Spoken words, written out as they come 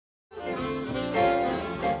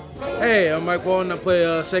Hey, I'm Mike Walton. I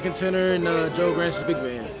play second tenor in Joe Gransden Big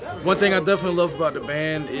Band. One thing I definitely love about the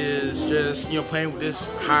band is just, playing with this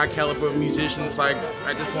high caliber of musicians, like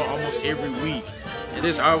at this point almost every week. It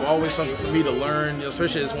is always something for me to learn,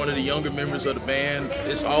 especially as one of the younger members of the band.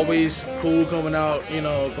 It's always cool coming out,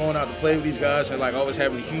 going out to play with these guys and like always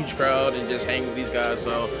having a huge crowd and just hanging with these guys.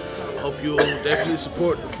 So I hope you'll definitely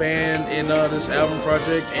support the band in this album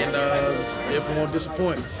project and definitely won't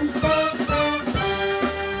disappoint.